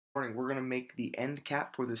Morning. We're going to make the end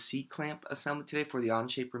cap for the C-clamp assembly today for the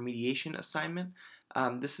Onshape remediation assignment.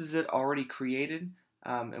 This is it already created,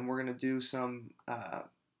 and we're going to do some other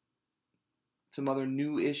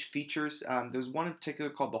new-ish features. There's one in particular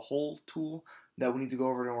called the hole tool that we need to go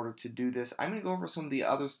over in order to do this. I'm going to go over some of the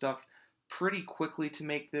other stuff pretty quickly to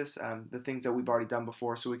make this, the things that we've already done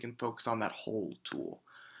before, so we can focus on that hole tool.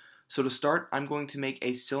 So to start, I'm going to make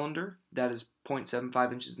a cylinder that is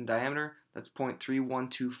 0.75 inches in diameter, that's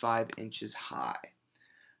 0.3125 inches high.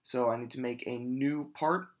 So I need to make a new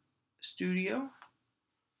part, studio. I'm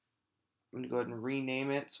going to go ahead and rename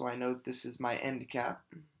it so I know that this is my end cap.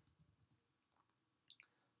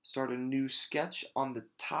 Start a new sketch on the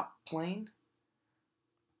top plane,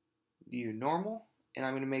 view normal, and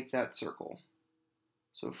I'm going to make that circle.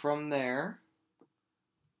 So from there,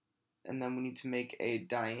 and then we need to make a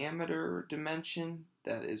diameter dimension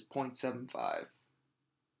that is 0.75.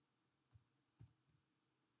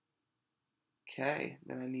 Okay,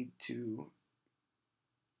 then I need to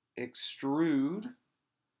extrude,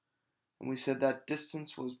 and we said that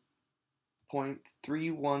distance was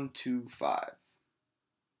 0.3125,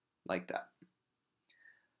 like that.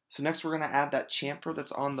 So next we're going to add that chamfer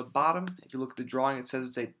that's on the bottom. If you look at the drawing, it says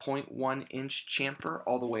it's a 0.1 inch chamfer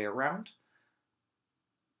all the way around.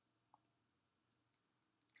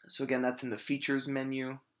 So again, that's in the features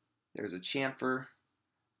menu. There's a chamfer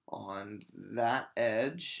on that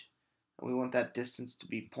edge, and we want that distance to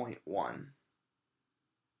be 0.1.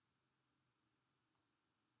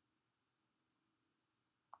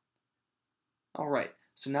 Alright,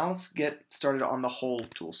 so now let's get started on the hole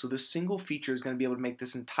tool. So this single feature is going to be able to make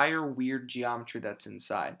this entire weird geometry that's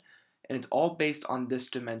inside, and it's all based on this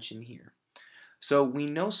dimension here. So we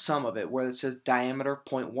know some of it, where it says diameter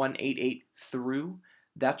 0.188 through.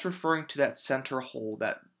 That's referring to that center hole,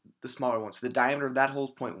 the smaller one. So the diameter of that hole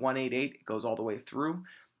is 0.188. It goes all the way through.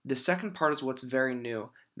 The second part is what's very new.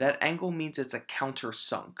 That angle means it's a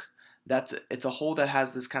countersunk. It's a hole that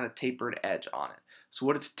has this kind of tapered edge on it. So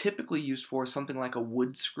what it's typically used for is something like a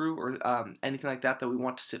wood screw or anything like that we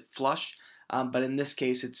want to sit flush. But in this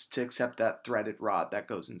case, it's to accept that threaded rod that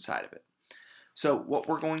goes inside of it. So what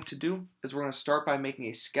we're going to do is we're going to start by making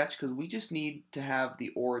a sketch, because we just need to have the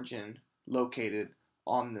origin located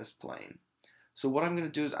on this plane. So what I'm going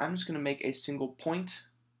to do is I'm just going to make a single point,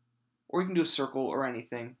 or you can do a circle or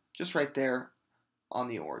anything, just right there on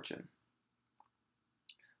the origin.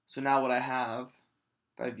 So now what I have,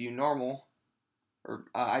 if I view normal, or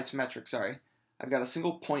isometric, sorry, I've got a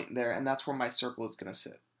single point there, and that's where my circle is going to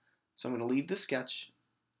sit. So I'm going to leave the sketch,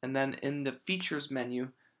 and then in the features menu,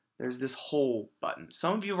 there's this hole button.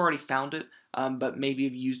 Some of you have already found it, but maybe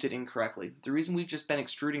you've used it incorrectly. The reason we've just been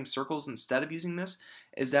extruding circles instead of using this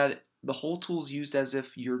is that the hole tool is used as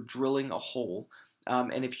if you're drilling a hole,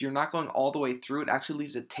 and if you're not going all the way through, it actually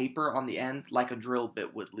leaves a taper on the end like a drill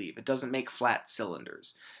bit would leave. It doesn't make flat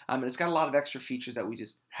cylinders, and it's got a lot of extra features that we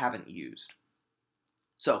just haven't used.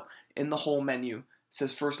 So in the hole menu, it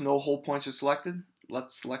says first no hole points are selected.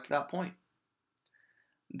 Let's select that point.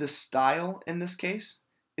 The style in this case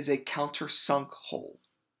is a countersunk hole.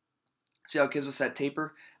 See how it gives us that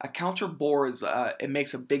taper? A counter bore is it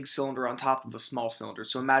makes a big cylinder on top of a small cylinder.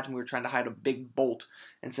 So imagine we were trying to hide a big bolt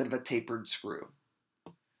instead of a tapered screw.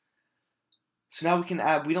 So now we can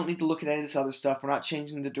add. We don't need to look at any of this other stuff. We're not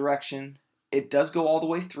changing the direction. It does go all the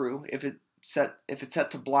way through. If it's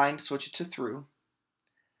set to blind, switch it to through.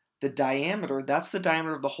 The diameter, that's the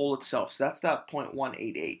diameter of the hole itself. So that's that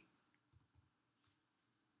 0.188.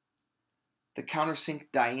 The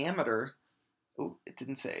countersink diameter, oh, it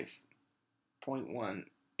didn't save,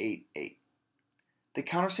 0.188. The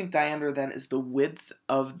countersink diameter then is the width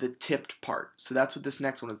of the tipped part. So that's what this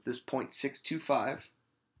next one is, this 0.625.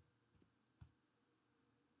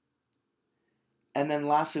 And then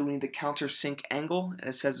lastly, we need the countersink angle, and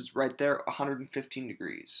it says it's right there, 115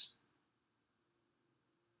 degrees.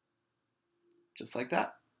 Just like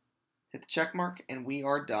that. Hit the check mark, and we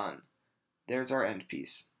are done. There's our end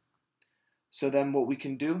piece. So then what we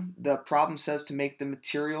can do, the problem says to make the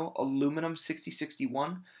material aluminum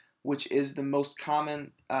 6061, which is the most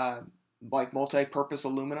common like multi-purpose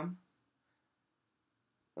aluminum.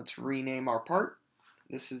 Let's rename our part.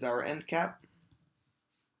 This is our end cap.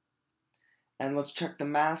 And let's check the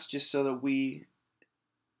mass just so that we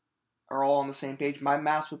are all on the same page. My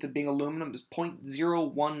mass with it being aluminum is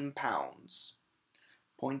 0.01 pounds.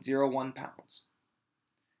 0.01 pounds.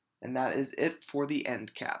 And that is it for the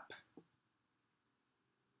end cap.